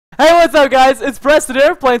Hey, what's up, guys? It's Preston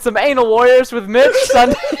here, playing some Anal Warriors with Mitch,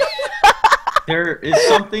 Ssundee. There is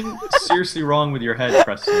something seriously wrong with your head,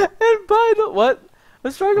 Preston. And by the what?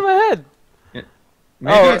 What's wrong with my head? Yeah.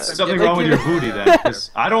 Maybe Oh, it's something wrong with your booty then,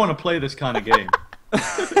 'cause I don't want to play this kind of game.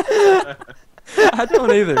 I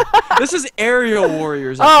don't either. This is Aerial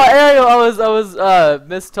Warriors. Oh, Ariel, I was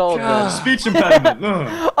mistold. God. Then. Speech impediment.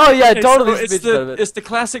 Ugh. Oh yeah, Okay, totally. so speech impediment. it's the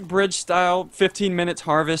classic bridge style, 15 minutes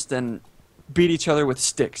harvest and beat each other with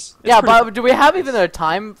sticks. It's Yeah, pretty- but do we have even a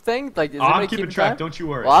time thing? Like, is I'm anybody keeping keeping track. time? Don't you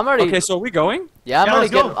worry. Well, I'm already. Okay, so are we going? Yeah, I'm Yeah, already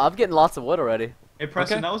let's go. getting. I'm getting lots of wood already. Hey,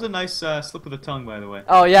 Preston, Okay. that was a nice slip of the tongue, by the way.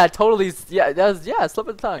 Oh yeah, totally. Yeah, that was slip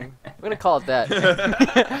of the tongue. We're gonna call it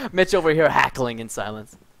that. Mitch over here hackling in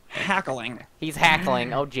silence. Hackling. He's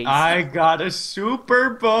hackling. Oh jeez. I got a super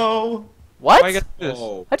bow, What? Why you got this?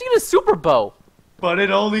 How'd you get a super bow? but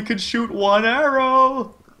it only could shoot one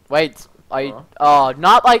arrow. Wait. Oh,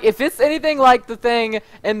 not like if it's anything like the thing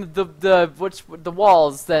in the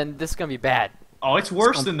walls, then this is gonna be bad. Oh, it's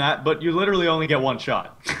worse than that, but you literally only get one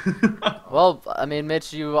shot. Well, I mean,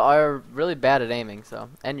 Mitch, you are really bad at aiming, so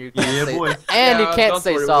you can't Yeah, stay, boy. and you Yeah, can't don't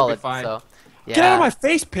stay worry, we'll be solid. fine. So, yeah. Get out of my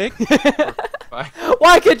face, pig!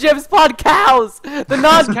 Why could Jim spawn cows? The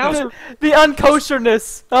Cows are- the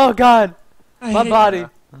unkosherness. Oh God, I my hate body.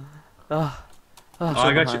 Oh,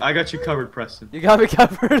 I got you covered, Preston. You got me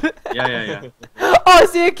covered. Yeah. Oh, I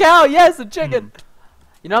see a cow. Yes, a chicken.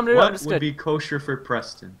 You know, I'm What just would be kosher for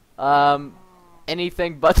Preston?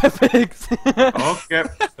 anything but the pigs. Okay.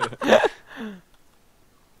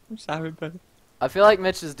 I'm sorry, buddy. I feel like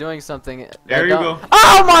Mitch is doing something. There I you don't- go.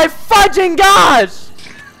 Oh my fudging gosh!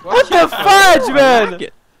 What the fudge, I man? like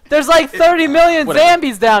it. There's like 30 million Whatever.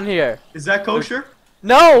 zombies down here. Is that kosher?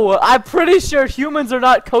 No, I'm pretty sure humans are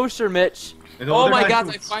not kosher, Mitch. No, Oh they're my not god, I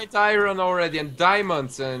humans. find iron already and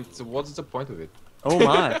diamonds, and what's the point of it? Oh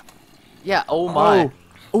my. Yeah. Oh my.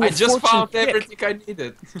 Oh, I a just fortune found pick. everything I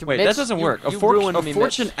needed. Wait, Mitch, that doesn't you- work. you ruined me, A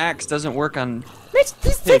fortune Mitch. axe doesn't work on. Mitch,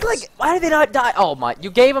 these take Pigs. like. Why do they not die? Oh my! You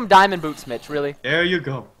gave him diamond boots, Mitch. Really? There you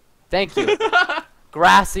go. Thank you.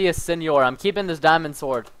 Gracias, senor. I'm keeping this diamond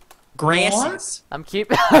sword. Grasses. I'm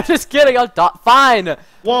I'm just kidding. Fine.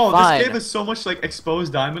 Whoa, Fine. this gave us so much like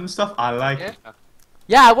exposed diamond and stuff. I like Yeah. it.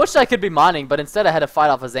 Yeah, I wish I could be mining, but instead I had to fight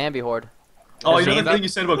off a zombie horde. Oh, you know Zane, the thing you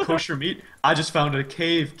said about kosher meat? I just found a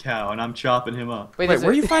cave cow and I'm chopping him up. Wait, there's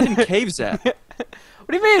where are a- you finding caves at? What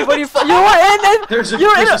do you mean? What do you? You know what? And There's a,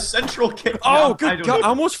 you're in there's a. a central cave. Oh, I good don't God! I know.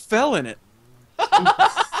 almost fell in it.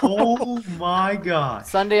 Oh my god.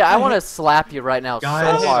 Sunday, I want to slap you right now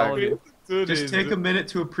Guys, so hard. Just take a minute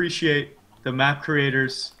to appreciate the map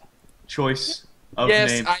creator's choice of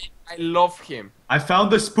Yes, name. I love him. I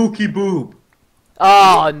found the spooky boob.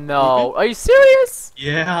 Oh no! Are you serious?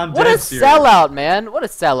 Yeah, I'm What dead a serious. sellout, man! What a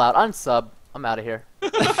sellout! Unsub. I'm out of here.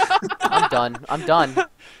 I'm done. I'm done.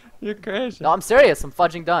 You're crazy. No, I'm serious. I'm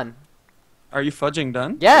fudging done. Are you fudging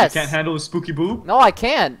done? Yes. You can't handle the spooky boob? No, I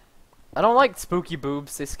can't. I don't like spooky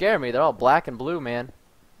boobs. They scare me. They're all black and blue, man.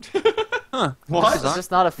 Huh? What? I'm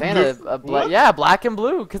just not a fan of yeah, black and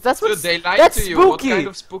blue, cause that's Dude, what. they lied That's to you. What spooky. kind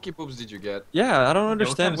of spooky boobs did you get? Yeah, I don't kind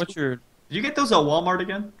understand of what you're. Did you get those at Walmart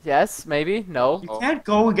again? Yes, maybe. No. You can't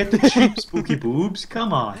go and get the cheap spooky boobs.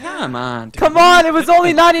 Come on. Come on, dude. Come on! It was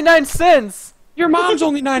only 99 cents. Your mom's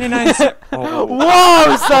only 99 cents. Oh.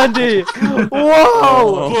 Whoa, Ssundee!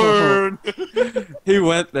 Whoa! Burn. He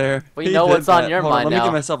went there. Well, you He know did what's on that. your Hold mind Let me now.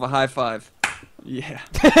 give myself a high five. Yeah.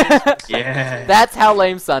 Yeah. That's how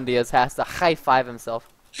lame Ssundee is. Has to high five himself.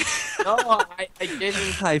 No, I gave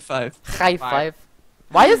him. High five. High five.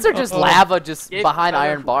 Why is there just lava just Gave behind him-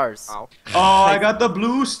 iron bars? Ow. Oh, I got the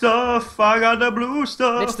blue stuff. I got the blue Mitch,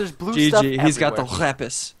 stuff. there's blue stuff GG. He's got the everywhere.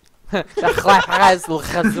 lapis. Don't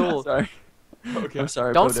Sorry. I'm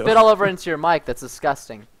sorry. spit Bodil. all over into your mic. That's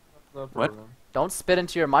disgusting. No What? problem. Don't spit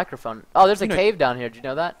into your microphone. Oh, there's a You know- cave down here. Did you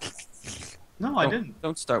know that? No, I didn't.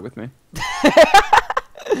 Don't start with me.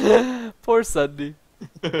 Poor Ssundee.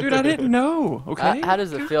 Dude, I didn't know. Okay. How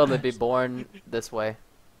does it feel to be born this way?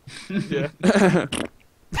 Yeah.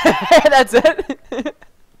 That's it.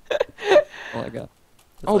 All I got.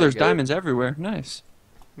 all Oh, there's you got. diamonds everywhere. Nice.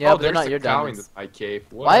 Yeah, Oh, but they're there's not a your cow diamonds. in my cave.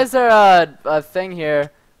 What? Why is there a thing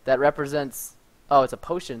here that represents? Oh, it's a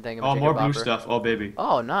potion thing. Oh, more blue stuff. Oh, baby.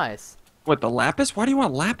 Oh, nice. What, the lapis? Why do you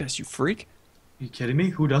want lapis, you freak? You kidding me?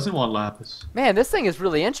 Who doesn't want lapis? Man, this thing is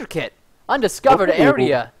really intricate. Undiscovered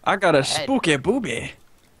area. I got a Head. spooky booby.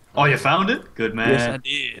 Oh, you found it? Good man. Yes, I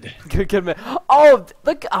did. Good man. Oh,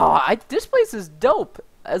 look. Oh, this place is dope.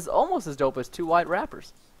 Almost as dope as two white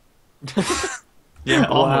rappers. Yeah,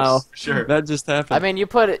 Wow. almost. For sure. That just happened. I mean, you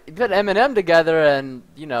put Eminem together, and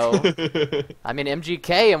you know, I mean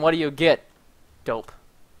MGK, and what do you get? Dope.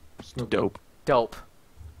 dope. Dope.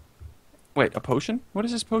 Wait, a potion? What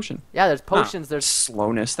is this potion? Yeah, there's potions. There's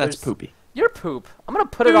Slowness. That's there's- poopy. your poop. I'm gonna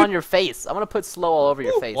put it on your face. I'm gonna put slow all over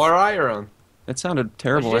your face. More iron. That sounded Did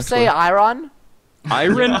terrible. you just say iron?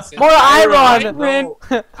 Iron? More iron! No.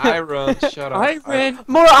 Iron. Shut up. Iron.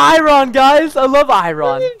 More iron, guys! I love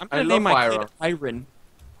iron. I'm I gonna name love my kid iron. Iron.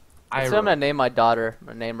 That's what I'm gonna name my daughter. I'm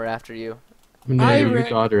gonna name her after you. I'm gonna name your Iron.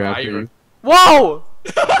 daughter after Iron. you. Whoa!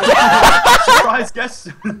 Surprise guest.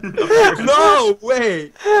 No,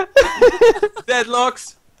 wait.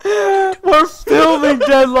 Deadlocks. We're filming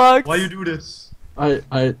Deadlocks! Why you do this?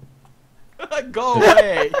 I Go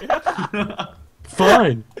away.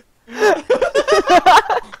 fine.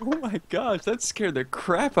 Oh my gosh, that scared the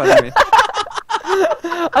crap out of me.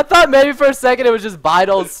 I thought maybe for a second it was just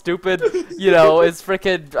Bodil's stupid, you know, his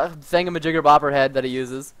frickin' thingamajigger bobber head that he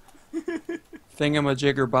uses.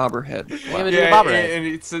 Thingamajigger bobberhead. Thingamajigger Yeah, bobber head. and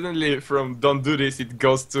it suddenly from don't do this, it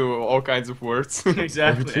goes to all kinds of words.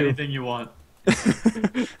 Exactly. Number two. Anything you want.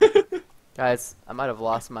 Guys, I might have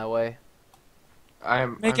lost my way.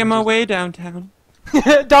 Making my way downtown.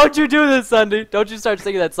 Don't you do this, Ssundee! Don't you start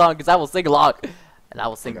singing that song, because I will sing along. And I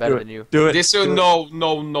will sing better than you. Do it. This Do it. no,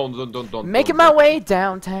 don't. Making my way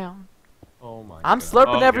downtown. Oh my. I'm God.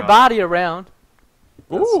 slurping Oh, everybody around.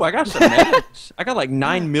 Ooh, I got some melons. I got like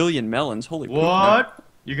 9 million melons. Holy poop, no. What?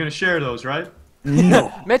 You're gonna share those, right?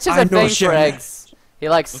 No. Mitch has I a know thing for sharing. eggs. He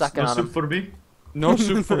likes sucking no on soup them. for me. No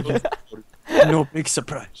soup for you. No big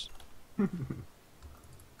surprise.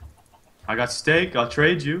 I got steak. I'll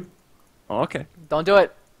trade you. Oh, okay. Don't do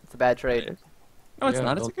it. It's a bad trade. No, it's Yeah,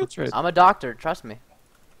 not. It's a don't good trade. I'm a doctor, trust me.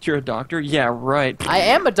 You're a doctor? Yeah, right. I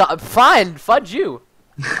am a doctor. Fine, fudge you.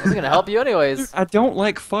 I wasn't gonna help you anyways. I don't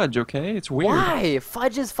like fudge, okay? It's weird. Why?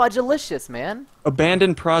 Fudge is fudgelicious, man.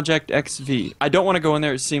 Abandoned Project XV. I don't want to go in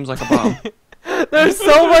there. It seems like a bomb. There's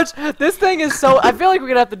so much. This thing is so. I feel like we're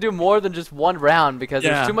gonna have to do more than just one round because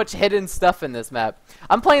Yeah. there's too much hidden stuff in this map.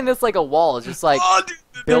 I'm playing this like a wall. It's just like Oh, dude,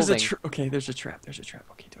 there's a building. okay, there's a trap. There's a trap.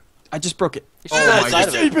 Okay, do it. I just broke it. You should Oh go my outside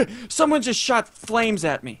of it. Someone just shot flames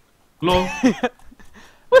at me. Lol.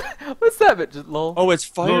 What's that? Bit? Just lol. Oh, it's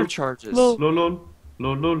fire Lol. charges. Lol. Lol, lol.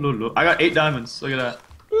 Lol, lol, lol, lol. I got 8 diamonds. Look at that.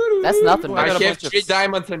 That's nothing, I I got man. a have bunch of 3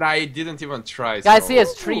 diamonds and I didn't even try. Guys, so- he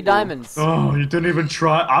has 3 diamonds. Oh, you didn't even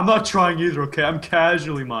try. I'm not trying either, okay? I'm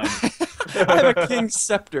casually mining. I have a king's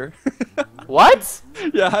scepter. What?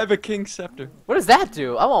 Yeah, I have a king's scepter. What does that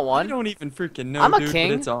do? I want I one. don't even freaking know, I'm a dude,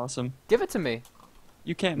 king. but it's awesome. Give it to me.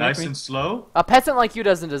 You can't Nice make me. and slow. A peasant like you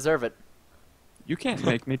doesn't deserve it. You can't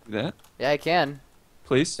make me do that. Yeah, I can.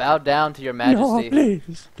 Please. Bow down to your majesty.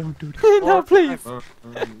 please. Don't do that. No, please.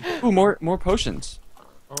 Ooh, more potions.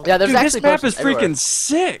 Yeah, there's Dude, actually this map potions is everywhere. freaking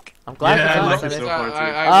sick. I'm glad Yeah, you I found like some. it so I, far, too.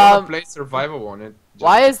 I wanna Um, play survival on it. Just-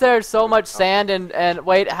 Why is there so much sand and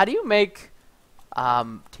wait? How do you make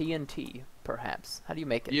TNT? Perhaps. How do you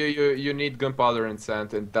make it? You need gunpowder and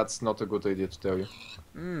sand, and that's not a good idea to tell you.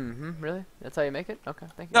 Really? That's how you make it? Okay,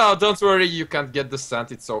 thank you. No, don't worry, you can't get the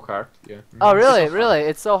sand. It's so hard. Yeah. Oh, really? Really?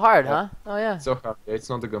 It's so hard, huh? Oh, yeah. It's so hard. Yeah, it's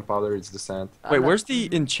not the gunpowder, it's the sand. Wait, I'm not- where's the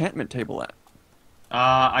enchantment table at?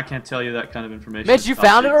 I can't tell you that kind of information. Mitch, you Top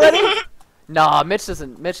found it secret. already? No, Mitch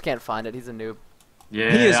doesn't. Mitch can't find it. He's a noob.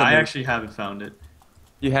 Yeah, He is a I noob. actually haven't found it.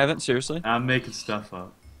 You haven't? Seriously? I'm making stuff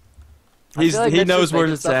up. I feel like He Mitch knows is where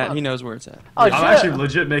making it's stuff at. up. He knows where it's at. Oh, I'm shit. actually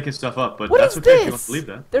legit making stuff up, but What that's is okay if you want this? to believe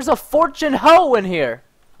that. There's a fortune hoe in here.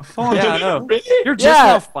 I found Yeah, I it. know. You're just Yeah.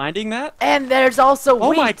 now finding that? And there's also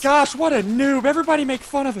Oh wheat. my gosh, what a noob. Everybody make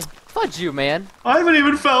fun of him. Fudge you, man. I haven't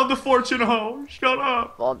even found the fortune hoe. Shut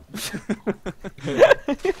up. Well,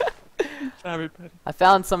 Everybody. I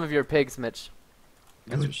found some of your pigs, Mitch.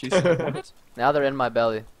 That's what she said. What? Now they're in my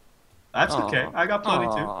belly. That's Aw. okay. I got plenty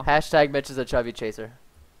too. Aw. Hashtag Mitch is a chubby chaser.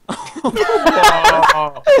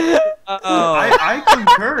 Oh. I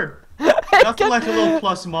concur. Nothing like a little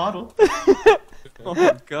plus model. Oh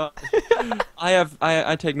my god.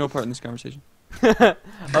 I take no part in this conversation.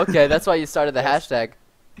 Okay, that's why you started the hashtag.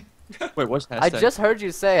 Wait, what's hashtag? I just heard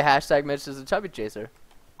you say hashtag Mitch is a chubby chaser.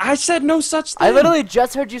 I said no such thing. I literally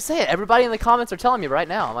just heard you say it. Everybody in the comments are telling me right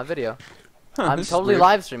now on my video. Huh, I'm this is totally weird.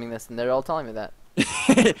 live streaming this, and they're all telling me that.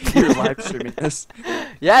 You're live streaming this.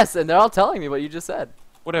 Yes, and they're all telling me what you just said.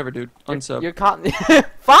 Whatever, dude. Unsub. You're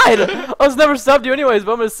Fine! I was never subbed you anyways,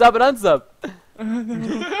 but I'm gonna sub and unsub.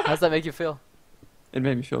 How's that make you feel? It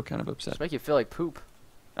made me feel kind of upset. Just make you feel like poop.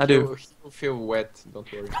 I do. You feel wet, don't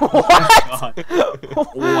worry. What?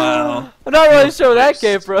 God, Wow. I'm not really sure where that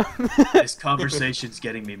came from. this conversation's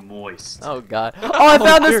getting me moist. Oh god. Oh, I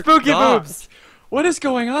found the dear spooky God. boobs! What is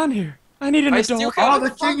going on here? I need an I adult. still Oh, have-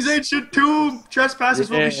 the king's ancient tomb! Trespassers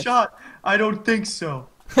will be Yes. shot. I don't think so.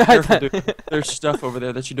 Careful, I dude. There's stuff over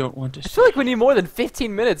there that you don't want to see. feel like we need more than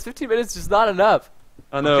 15 minutes. 15 minutes is not enough.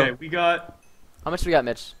 Oh no. Okay, we got How much we got,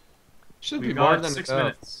 Mitch? Should be more than 6 enough.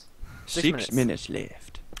 minutes. 6 minutes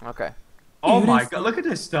left. Okay. Oh my god, look at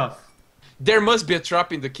this stuff. There must be a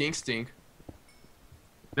trap in the King's thing.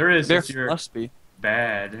 There is. There If you're must be.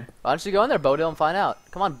 bad. Why don't you go in there, Bodil, and find out?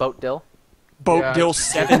 Come on, Boatdill. Boatdill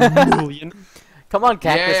 7 million. Come on,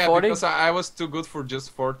 Cactus Yeah, 40. because I was too good for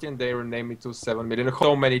just 40 and they renamed me to 7 million.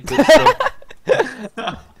 So many too.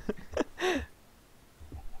 So.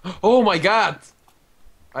 Oh my god!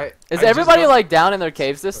 Is I everybody just like down in their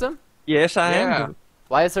cave system? Yes, I Yeah. am.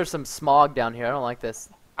 Why is there some smog down here? I don't like this.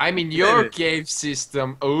 I'm in your Maybe. cave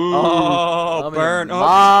system. Ooh. Oh, I'm burn. gonna-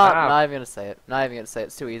 Oh, Not even gonna say it. Not even gonna say it.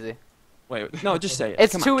 It's too easy. wait, no, just say it.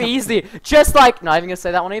 It's Come on, too come on. easy. Just like, not even gonna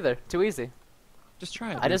say that one either. Too easy. Just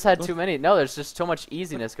try it. I just had too many. No, there's just too much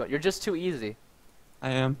easiness going. You're just too easy. I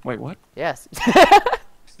am. Wait, what? Yes.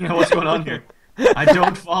 Yeah, what's going on here? I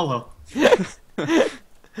don't follow.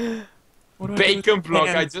 What do I do Bacon with block.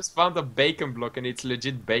 I hands? just found a bacon block and it's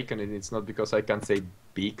legit bacon and it's not because I can't say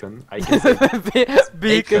beacon. I can say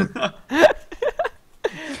Beacon.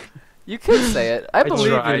 You can say it. I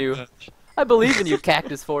believe in tried. you. I believe in you,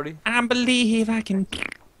 Cactus 40. I believe I can.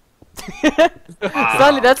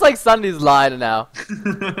 Sunday, that's like Sunday's line now.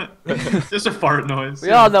 Just a fart noise. We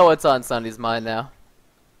all know what's on Sunday's mind now.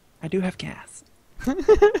 I do have gas.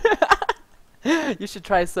 You should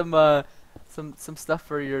try some stuff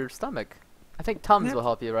for your stomach. I think Tums Yeah. will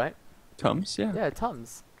help you, right? Tums, yeah. Yeah,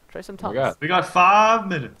 Tums. Try some Oh my Tums. God. We got 5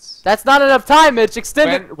 minutes. That's not enough time, Mitch.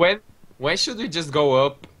 Extend it. When should we just go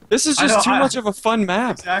up? This is I just know, too much of a fun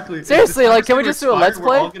map. Exactly. Seriously, If the like, can we timer's just do a expired, let's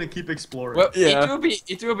play? We're all gonna keep exploring. Well, Yeah.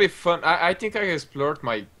 it will be fun. I think I explored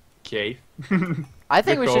my cave. I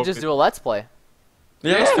think we Go should up just it. do a let's play.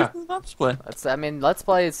 Yeah. Let's play. I mean, let's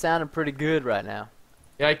play is sounding pretty good right now.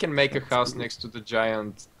 Yeah, I can make a house next to the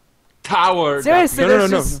giant tower. that- Seriously, No, no,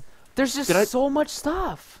 there's no, just there's just Did I- so much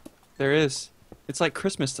stuff. There is. It's like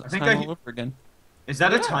Christmas I time think all over again. Is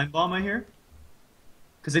that a Yeah. time bomb I hear?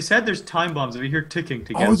 Because they said there's time bombs if you hear ticking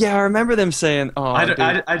together. Oh yeah, I remember them saying. Oh, I, dude.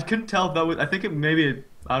 I couldn't tell if that was. I think it maybe.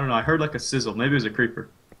 I don't know. I heard like a sizzle. Maybe it was a creeper.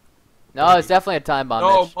 No, it's definitely a time bomb.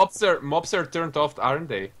 No, Mitch. mobs are turned off, aren't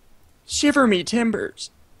they? Shiver me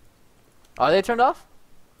timbers. Are they turned off?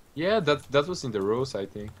 Yeah, that was in the rules, I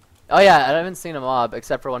think. Oh yeah, I haven't seen a mob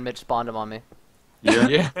except for when Mitch spawned them on me. Yeah.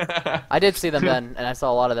 Yeah. I did see them then, and I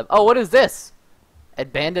saw a lot of them. Oh, what is this?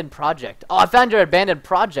 Abandoned project. Oh, I found your abandoned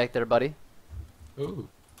project there, buddy. Ooh.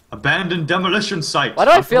 Abandoned demolition site. Why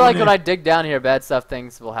do I feel like when I Abandoned- dig down here, bad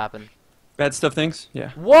things will happen? Bad stuff things? Yeah.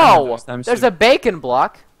 Whoa! Next time There's soon. a bacon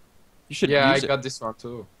block. You should Yeah, I use it. got this one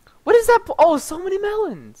too. What is that? Oh, so many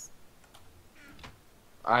melons.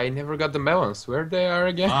 I never got the melons. Where they are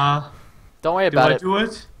again? Don't worry Do about I it. do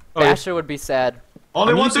it? Basher would be sad.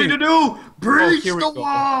 Only I'm one thing to using- do. Breach here we the go.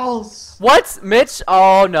 walls. What, Mitch?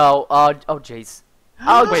 Oh no. Oh jeez.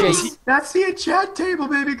 Oh Wait, is jeez. That's the enchant table,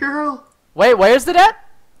 baby girl. Wait, where's it at?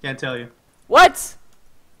 Can't tell you. What?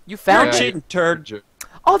 You found You're it? cheating, turd.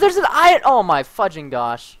 Oh, there's an iron. Oh my fudging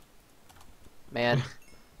gosh. Man,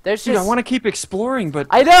 there's Dude, just. I want to keep exploring, but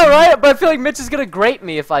I know, right? But I feel like Mitch is gonna grape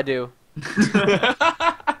me if I do.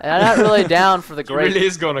 And I'm not really down for the He grape. really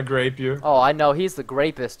is gonna grape you. Oh, I know. He's the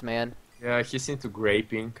grapist, man. Yeah, he's into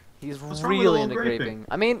graping. He's What's wrong with a really little into graping? graping.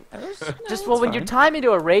 I mean, just it's well, when you fine. tie me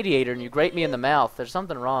to a radiator and you grape me in the mouth, there's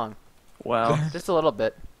something wrong. wow, Just a little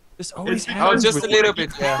bit. this always It's Oh, happens. just with a little me.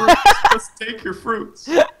 bit, yeah. Just take your fruits.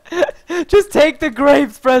 Just take the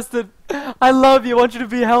grapes, Preston. I love you. I want you to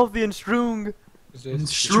be healthy and strong.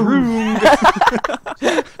 Shroom.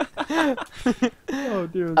 Oh,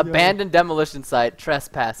 dear Abandoned demolition site.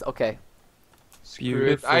 Trespass. Okay. Screw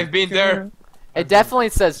it. I've been there. It definitely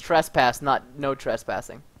says trespass, not no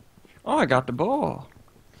trespassing. Oh, I got the ball.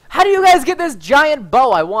 How do you guys get this giant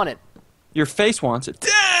bow? I want it. Your face wants it.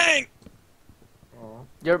 Dang!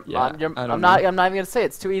 You're, Yeah, I don't I'm not know. even gonna say it.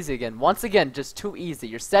 It's too easy again. Once again, just too easy.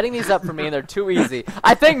 You're setting these up for me, and they're too easy.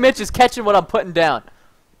 I think Mitch is catching what I'm putting down.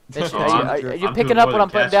 Mitch, Oh, are you I'm picking doing up more what I'm than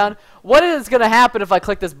putting catching. down? What is gonna happen if I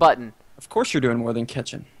click this button? Of course you're doing more than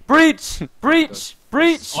catching. Breach! Breach!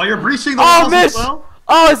 Breach! Oh, you're breaching the Oh, walls Mitch! as well?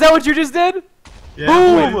 Oh, is that what you just did? Yeah.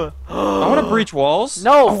 Boom! I want to breach walls.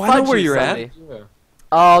 No, oh, I know fudge where you, you're Sunday. at. Yeah.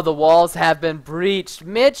 Oh, the walls have been breached.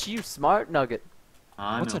 Mitch, you smart nugget.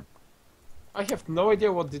 I What's know. I have no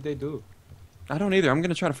idea what did they do. I don't either. I'm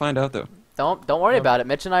gonna try to find out though. Don't worry about it.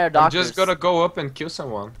 Mitch and I are I'm doctors. just gonna go up and kill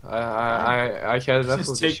someone. I had enough of Just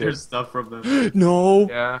this take your shit. stuff from them. No.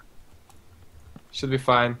 Yeah. Should be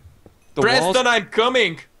fine. The Preston, walls. I'm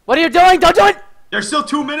coming! What are you doing? Don't do it! There's still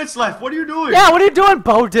 2 minutes left. What are you doing? Yeah, what are you doing,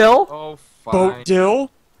 Bodil? Oh, fine. Boat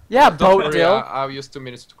dill. Yeah, Don't worry, Bodil. I'll use 2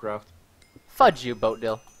 minutes to craft. Fudge you,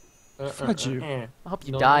 Bodil. Fudge you. I hope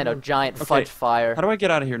you No, die in no, a no. giant Okay. fudge fire. How do I get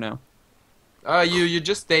out of here now? You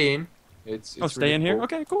just stay in. It's Oh, stay really in here? cool.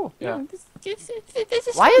 Okay, cool. Yeah.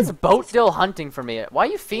 Why is BODIL hunting for me? Why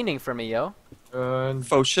are you fiending for me, yo?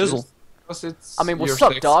 Faux shizzle. just 'cause it's I mean, you're what's up,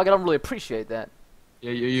 sexy. dog? I don't really appreciate that.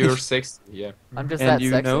 Yeah, you're sexy. Yeah. I'm just And that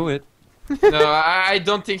you sexy. know it. No, I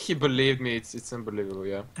don't think he believed me. It's unbelievable.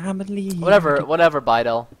 Yeah. I believe. Whatever,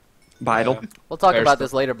 Bodil. Bidle. We'll talk about Thurston.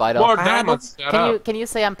 this later, Bodil. More diamonds. Shut up. Can you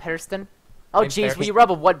say I'm Thurston? Oh I'm jeez, will Thurston. you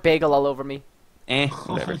rub a wet bagel all over me?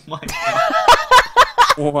 Whatever. Oh my god.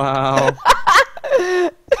 Wow.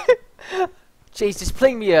 Jeez, just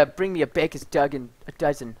bring me a baker's dozen,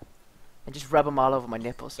 and just rub them all over my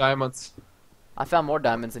nipples. Diamonds. I found more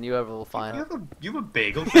diamonds than you ever will You find. have a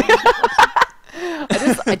bagel?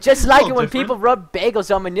 I just like it little when different. people rub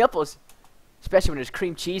bagels on my nipples, especially when there's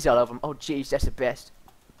cream cheese all over them. Oh jeez, that's the best.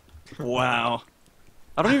 Wow.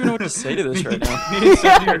 I don't even know what to say to this right now. Me and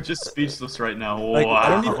Ssundee are just speechless right now. Like,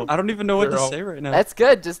 Wow. I don't even know what to Girl. say right now. That's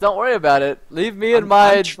good. Just don't worry about it. Leave me and I'm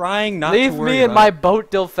my trying not leave to worry me and about my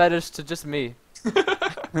BODIL fetish to just me. it.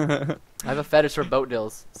 I have a fetish for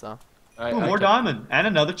BODILs, so. Ooh, more diamond and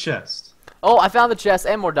another chest. Oh, I found the chest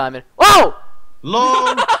and more diamond. Whoa!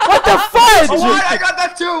 Lol. What the fudge? Oh, what? I got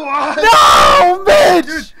that too. What? No, Mitch!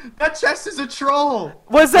 Dude, that chest is a troll.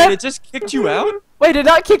 Was Wait, that? it just kicked you out? Wait, did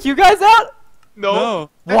not kick you guys out? No.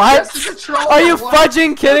 That What? chest is a troll. Are you What? fudging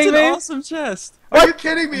That's kidding an me? awesome chest. Are you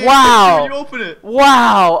kidding me? Wow. When you open it.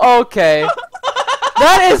 Wow. Okay.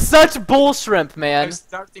 That is such bull shrimp, man. I'm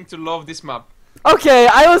starting to love this map. Okay,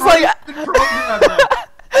 I was like, It's been programmed, man.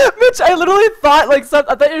 Mitch, I literally thought like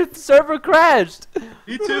I thought your server crashed.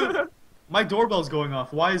 Me too. My doorbell's going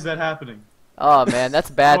off. Why is that happening? Oh man, that's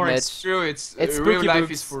bad, Sorry, Mitch. It's true. It's spooky real life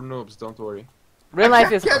boobs. is for noobs. Don't worry. Real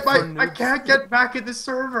life is. I for can't get back in the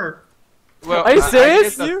server. Well, Are you I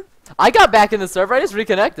serious? guess that- I got back in the server. I just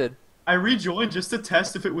reconnected. I rejoined just to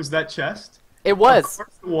test if it was that chest. It Of was. course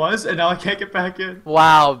it was, and now I can't get back in.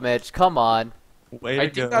 Wow, Mitch, come on. Way I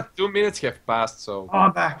to think go. that 2 minutes have passed. So. Oh,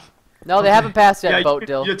 I'm back. No, they Okay. haven't passed yet, Yeah,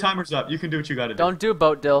 BODIL. your timer's up. You can do what you gotta do. Don't do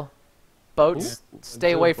BODIL. Boats,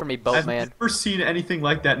 stay away from me, I've boatman. never seen anything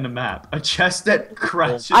like that in a map. A chest that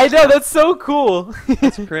crashes. I know, that's so cool.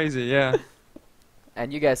 That's crazy, yeah.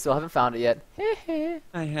 And you guys still haven't found it yet.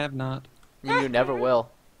 I have not. You never will.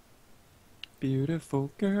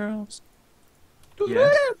 Beautiful girls.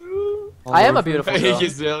 Yes. I am a beautiful girl.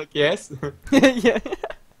 He's like, yes. Yeah.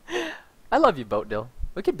 I love you, BODIL.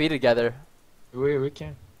 We could be together. we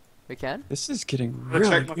can. We can? This is getting I'm gonna really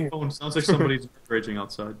check my weird. phone. Sounds like somebody's raging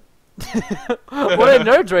outside. What are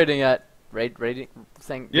nerds rating at? Rating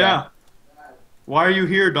thing? Yeah. Why are you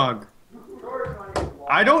here, dog?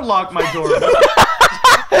 I don't lock my door.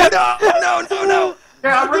 No.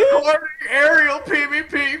 Yeah, I'm recording aerial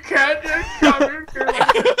PvP. You can't just come in here.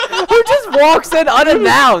 Who just walks in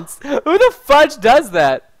unannounced? Who the fudge does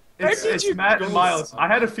that? It's Matt and Miles. I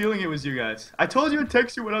had a feeling it was you guys. I told you I'd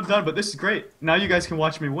text you when I'm done, but this is great. Now you guys can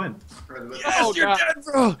watch me win. Yes, you're God. dead,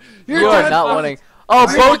 bro. You are not winning. Oh,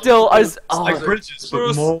 BODIL is. Like Oh. bridges, but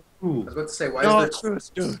Bruce. more. I was about to say, why No,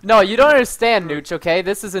 is there... No, you don't understand, Nooch, okay?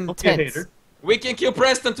 This is Okay, intense. hater. We can kill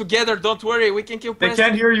Preston together. Don't worry. We can kill They Preston.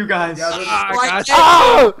 can't hear you guys. Yeah, there's Ah, a- gotcha.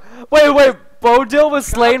 Oh! Wait, BODIL was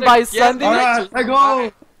slain by Yeah, Ssundee? Alright, I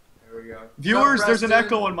go. There we go. Viewers, What's up, there's an Preston?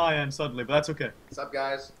 echo on my end suddenly, but that's okay. What's up,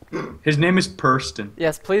 guys? His name is Purston.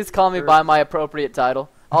 Yes, please call me by my appropriate title.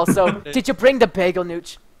 Also, did you bring the bagel,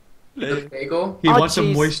 Nooch? The bagel? He Oh, wants a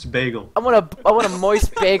jeez. moist bagel. I want a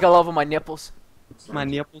moist bagel over my nipples. My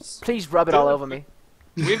nipples. Please rub it all over me.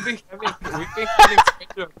 We've been having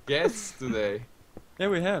special guests today. Yeah,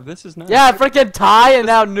 we have. This is nice. Yeah, freaking Ty and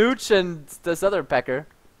now Nooch and this other pecker.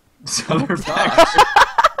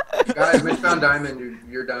 Guys, Mitch found diamond.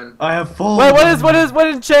 You're done. I have full. Wait, what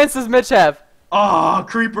enchants does Mitch have? Oh,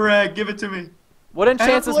 creeper egg, give it to me. What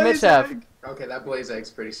enchants does Mitch have? Okay, that blaze egg's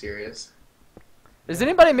pretty serious. Does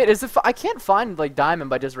anybody I can't find like diamond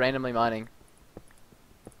by just randomly mining.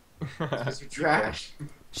 Because you're trash.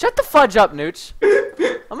 Shut the fudge up, Nooch.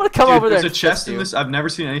 I'm gonna come Dude, over there. there's a and chest fist in you. this. I've never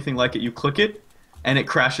seen anything like it. You click it, and it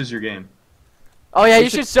crashes your game. Oh yeah, You you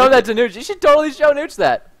should should show that to Nooch. You should totally show Nooch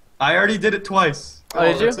that. I already did it twice. Oh,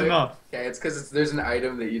 did you? That's enough. Okay, it's because there's an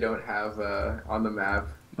item that you don't have on the map.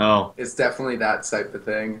 Oh. It's definitely that type of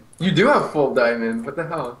thing. You do have full diamond. What the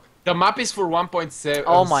hell? The map is for 1.7.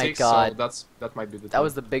 Oh my God. So that might be the. That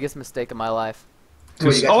was the biggest mistake of my life.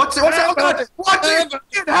 Wait, you Oh, guys- what's that? Watch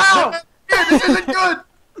it! How? Dude, this isn't good.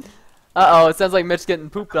 Uh oh, it sounds like Mitch getting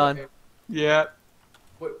pooped on. Yeah.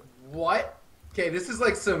 What? Okay, this is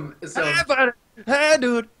like some Hey,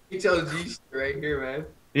 dude. HLG shit right here, man.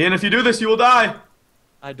 Ian, if you do this, you will die.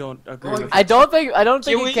 I don't agree Oh, with I don't think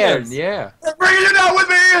Kill he cares. Ian, yeah. We're bringing it out with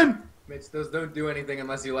me, Ian! Mitch, those don't do anything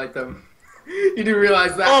unless you like them. You do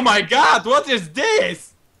realize that? Oh my god, what is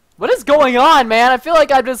this? What is going on, man? I feel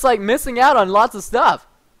like I'm just like missing out on lots of stuff.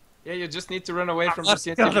 Yeah, you just need to run away from the Let's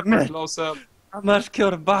city kill the man. close up. I must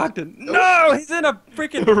kill the Bogdan. No, he's in a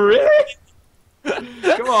freaking. Really?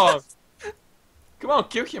 Come on. Come on,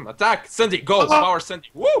 kill him. Attack. Ssundee, go. Power Ssundee.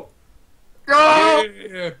 Woo! Go!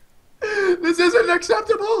 Yeah. This isn't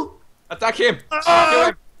acceptable! Attack him.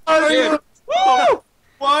 Ah! Kill him. Woo!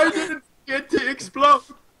 Why did it get to explode?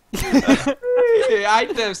 Hey,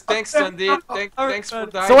 items. Thanks, Ssundee. Thanks for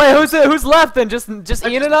dying. So wait, who's left then? Just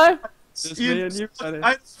Ian and I? Just Ian, me and you, buddy. I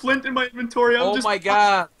have flint in my inventory. I'm Oh just, my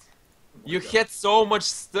god. You had so much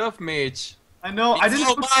stuff, Mitch. I know. I It's didn't.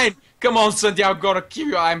 all mine. Come on, Ssundee. I'm gonna kill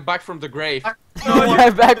you. I'm back from the grave.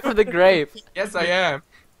 I'm back from the grave. Yes, I am.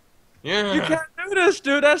 Yeah. You can't do this,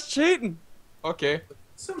 dude. That's cheating. Okay.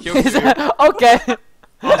 Kill Is you. that- okay.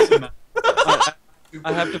 Awesome, man.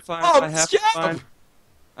 I have to find. Oh,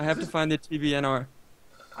 I have to find the TVNR.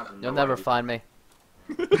 You'll never find me.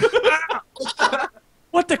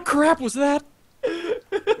 What the crap was that?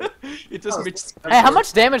 It was Mitch. Hey, how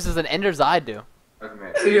much damage does an Ender's Eye do?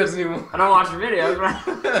 He doesn't even. I don't watch videos,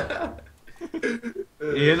 right?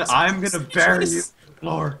 Ian, I'm gonna bury you.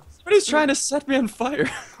 Lord, Somebody's trying to set me on fire.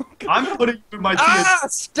 I'm putting you in my Ah!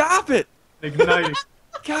 Stop it! igniting.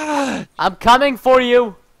 God! I'm coming for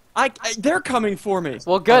you. They're coming for me.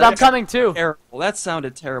 Well, good. I'm coming too. Terrible. That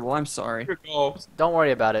sounded terrible. I'm sorry. Here you go. Don't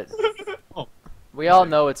worry about it. Oh. We all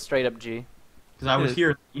know it's straight up G. Because I was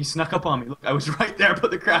here, he snuck up on me. Look, I was right there. Put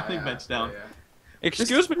the crafting bench down.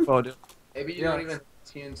 Excuse me, Bodil. Maybe you don't even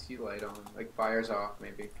TNT light on. Like fire's off,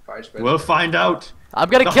 maybe. Fire spread. We'll find out. I'm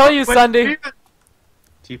gonna kill you, Ssundee.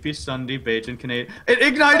 TP Ssundee, Bajan, Canadian. It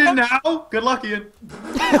ignited now. Good luck, Ian.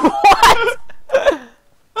 What?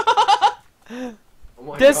 Oh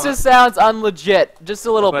my This God. just sounds unlegit. Just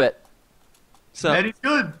a little But- bit. So, Very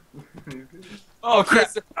good. Oh,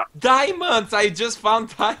 Chris. Diamonds! I just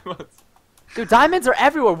found diamonds. Dude, diamonds are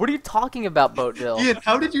everywhere. What are you talking about, Bodil? Ian,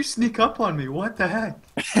 how did you sneak up on me? What the heck?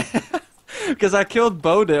 because I killed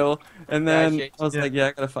Bodil, and then Yeah, I was yeah. like, yeah,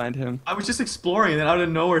 I gotta find him. I was just exploring, and then out of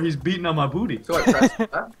nowhere, he's beating on my booty. So I pressed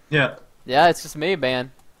that? Yeah. Yeah, it's just me,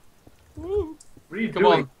 man. Woo. What are you Come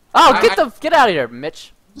doing? on. Oh, I- get out of here,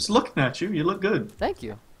 Mitch. Just looking at you. You look good. Thank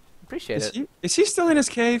you. Appreciate it. Is he still in his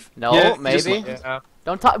cave? No, Yeah, just maybe. like- Yeah.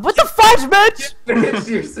 Don't talk. What the fudge, Mitch?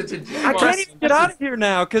 You're such a I genius. can't even get out of here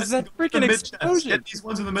now because that The freaking mid-chest. explosion. Get these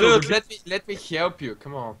ones in the middle. Dude, let me help you.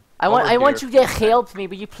 Come on. I want Over you here. to help me.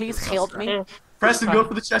 Will you please help me? Preston, go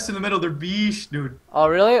for the chest in the middle. They're beesh, dude. Oh,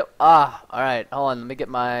 really? Ah, all right. Hold on. Let me get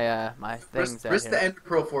my my Press, things out press the here. end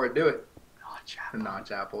pearl for it. Do it. Notch The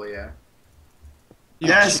notch apple, yeah.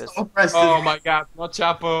 Yes. Jesus. Oh, Preston. Oh my god, no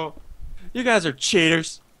Chapo. You guys are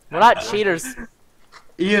cheaters. We're not cheaters.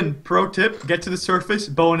 Ian, pro tip: get to the surface,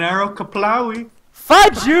 bow and arrow, kaplawi.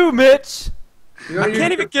 Fudge you, Mitch. You know, I you-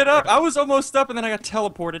 can't even get up. I was almost up and then I got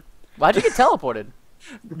teleported. Why'd you get teleported?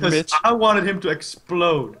 Because Mitch. I wanted him to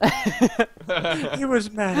explode. He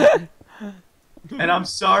was mad. And I'm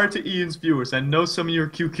sorry to Ian's viewers. I know some of you are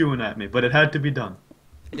QQing at me, but it had to be done.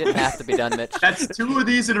 It didn't have to be done, Mitch. That's 2 of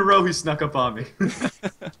these in a row he snuck up on me.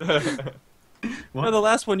 No, the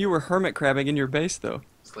last one you were hermit crabbing in your base though.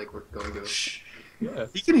 It's like we're going to. Shh. Yeah.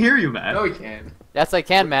 He can hear you, man. No, he can't. Yes, I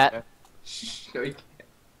can, Matt. No, he can't.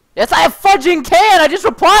 Yes, I fudging can. I just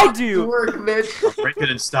replied to Good you. work, Mitch. Break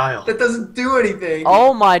it in style. That doesn't do anything.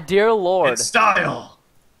 Oh my dear lord. In style.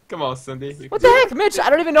 Come on, Ssundee. You What can the do heck, Mitch? I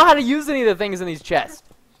don't even know how to use any of the things in these chests.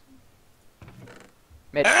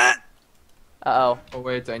 Mitch. Uh-oh. it. Oh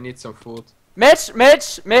wait, I need some food. Mitch,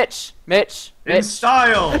 Mitch, Mitch, Mitch, In Mitch.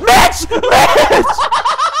 style. Mitch! Mitch!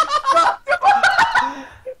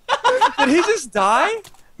 Did he just die?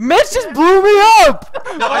 Mitch just blew me up!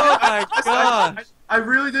 No, Oh my god. I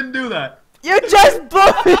really didn't do that. You just blew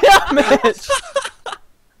me up, Mitch!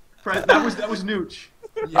 That was Nooch.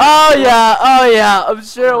 Oh yeah, I'm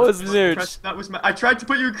sure it was Nooch. That was I tried to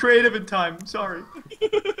put you in creative in time. I'm sorry.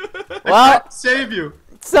 I Well, tried to save you.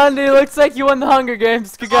 Ssundee, looks like you won the Hunger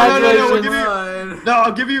Games. no, no, no, Congratulations. we'll give you- Come on. No,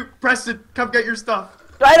 I'll give you Preston. Come get your stuff.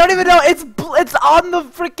 I don't even know. It's on the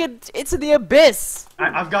freaking. It's in the abyss.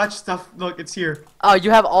 I've got your stuff. Look, it's here. Oh,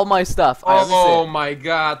 you have all my stuff. Alright, let me Oh see. my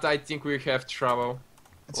god, I think we have trouble.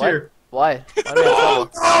 It's What? here. Why? Why do we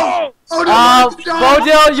have trouble? Oh no!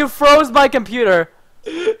 Bodil, you froze my computer.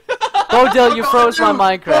 Bodil, you froze my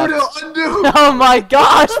Minecraft. Bodil, undo! Oh my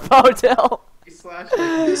gosh, Bodil. He slashed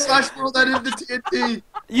He slash rolled that into TNT.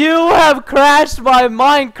 You have crashed my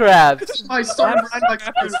Minecraft. My server and my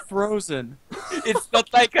It's frozen. It's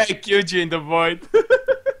not like I killed you in the void.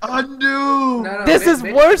 undo. No, This is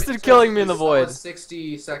worse than killing me in the void.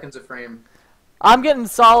 60 seconds of frame. I'm getting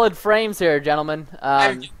solid frames here, gentlemen.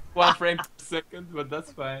 I'm getting 1 frame per second, but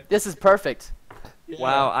that's fine. This is perfect. Yeah.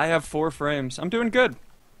 Wow, I have 4 frames. I'm doing good.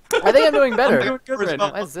 I think I'm doing better. I'm doing good right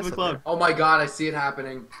now. Why is this Club. Oh my god, I see it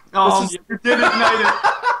happening. Oh, This is- you did ignite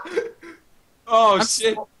it. Oh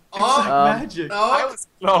shit! Oh, It's like Um, magic. I no. was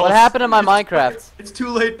close. What happened to my Minecraft? It's too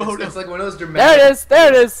late, It's, Bodil. it's like one of those There dramatic. it is. There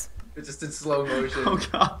it is. It's just in slow motion. Oh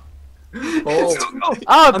god. Oh.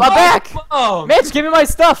 Oh, I'm back. Oh, Mitch, give me my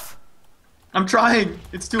stuff. I'm trying.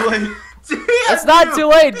 It's too late. It's not too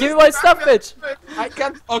late. Give me my stuff, Mitch. I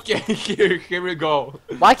can't. Okay, here we go.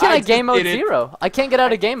 Why can't I just game mode did it. 0? I can't get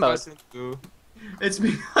out of game mode. Present two. It's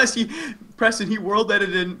because Preston, he world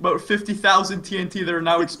edited about 50,000 TNT that are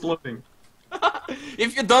now exploding.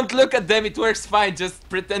 If you don't look at them, it works fine. Just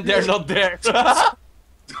pretend they're not there.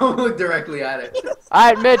 Don't look directly at it.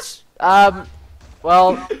 All right, Mitch.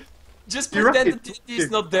 Well, Just You're pretend right. the TNT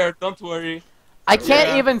is not there. Don't worry. I can't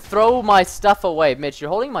Yeah. even throw my stuff away, Mitch. You're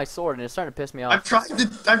holding my sword, and it's starting to piss me I'm off.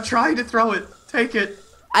 trying to throw it. Take it.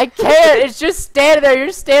 I can't. It's just standing there.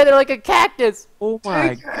 You're standing there like a cactus. Oh my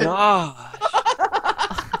Take it. gosh.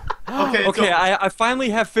 Okay. Okay, I finally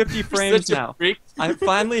have 50 frames Such a now. freak. I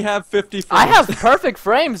finally have 50 frames. I have perfect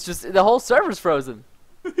frames. Just the whole server's frozen.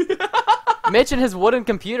 Mitch and his wooden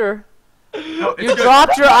computer. No, it's You good.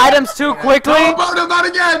 dropped your items too quickly. Oh, Bodil, not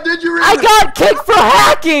again. Did you I really? got kicked for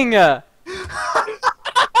hacking.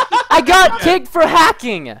 I got kicked for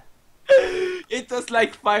hacking. It was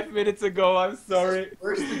like 5 minutes ago. I'm sorry.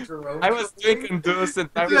 Where's the drone? I was doing condos and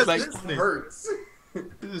I was like, This hurts.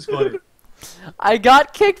 This is funny. I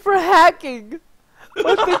got kicked for hacking.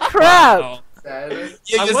 What the crap? Sad.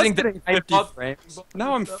 you're I was using getting the 50 iPod. frames.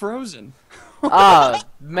 Now I'm frozen. Oh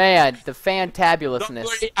man, the Don't fantabulousness.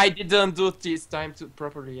 worry, I didn't do this time to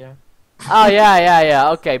properly. Yeah. Oh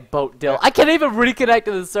yeah. Okay, BODIL. I can't even reconnect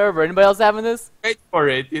to the server. Anybody else having this? Wait for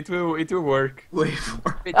it. It will work. Wait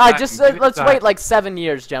for it. Give it time, Just give it let's time. wait like 7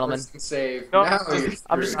 years, gentlemen. First and save. No, Now just- you're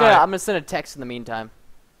I'm just screwed. gonna send a text in the meantime.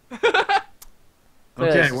 Yeah,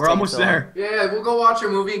 Okay, it's we're just almost taking so long. there. Yeah, we'll go watch a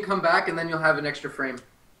movie and come back, and then you'll have an extra frame.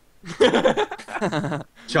 Chugga,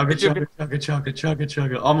 chugga, chugga, chugga, chugga,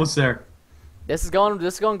 chugga. Almost there. This is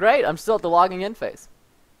going great. I'm still at the logging in phase.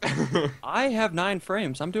 I have 9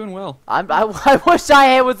 frames. I'm doing well. I wish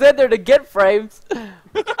I was in there to get frames.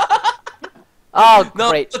 Oh No,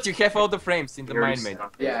 great. but you have all the frames in the mind mate.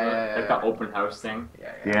 Yeah. Like the open house thing.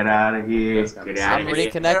 Yeah. Get out of here. Get out I'm of here.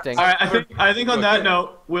 reconnecting. All right, I think on that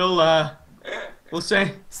note, we'll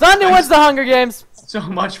say Ssundee wins the Hunger Games. so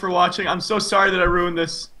much for watching. I'm so sorry that I ruined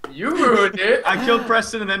this. You ruined it. I killed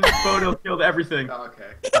Preston and then Bodil killed everything.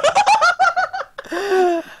 Okay.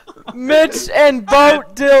 Mitch and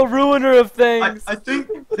BODIL, ruiner of things. I think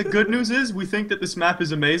the good news is we think that this map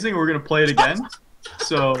is amazing. We're gonna play it again.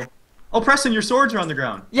 So, oh, Preston, your swords are on the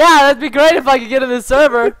ground. Yeah, that'd be great if I could get in the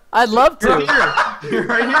server. I'd love You're to. here. You're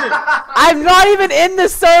right here. I'm not even in the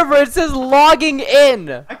server. It says logging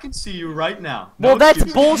in. I can see you right now. Well, No that's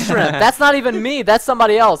excuse. bullshit. That's not even me. That's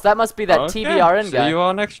somebody else. That must be that Okay, TBRN see guy. you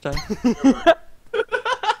all next time.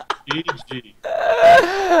 GG.